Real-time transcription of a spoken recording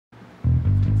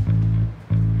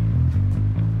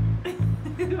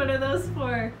What are those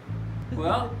for?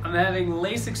 Well, I'm having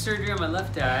LASIK surgery on my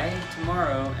left eye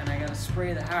tomorrow, and I gotta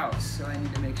spray the house, so I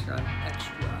need to make sure I'm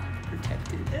extra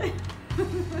protected.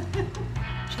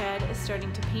 Chad is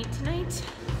starting to paint tonight.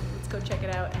 Let's go check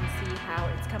it out and see how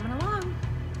it's coming along.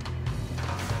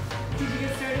 Did you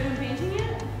get started in painting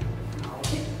yet? No.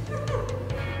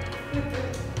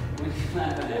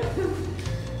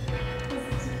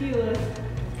 What's the tequila?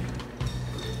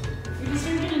 You're just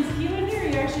drinking tequila in here, or are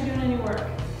you actually doing any work?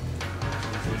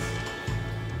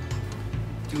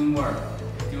 Doing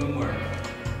work.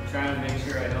 Trying to make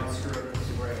sure I don't screw up the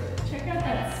spray. Check out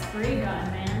that spray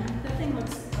gun, man. That thing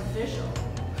looks official.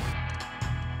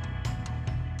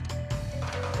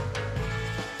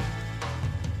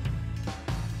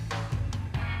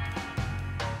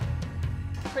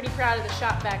 Pretty proud of the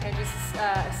shop vac I just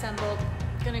assembled.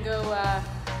 Gonna go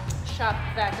shop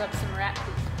vac up some rat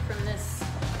poop from this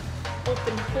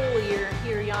open hole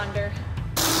here yonder.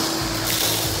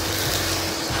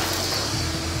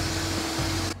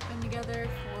 Been together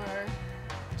for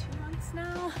 2 months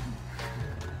now.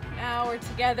 Now we're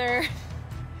together.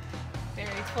 Very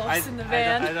close in the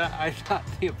van. I thought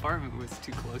the apartment was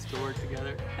too close to work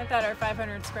together. I thought our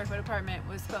 500 square foot apartment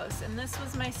was close, and this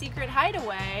was my secret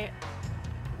hideaway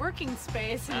working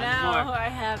space, and now I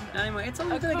have It's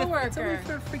only a coworker. It's only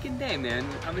for a freaking day, man.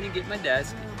 I'm gonna get my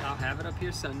desk. I'll have it up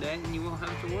here Sunday, and you won't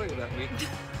have to worry about me.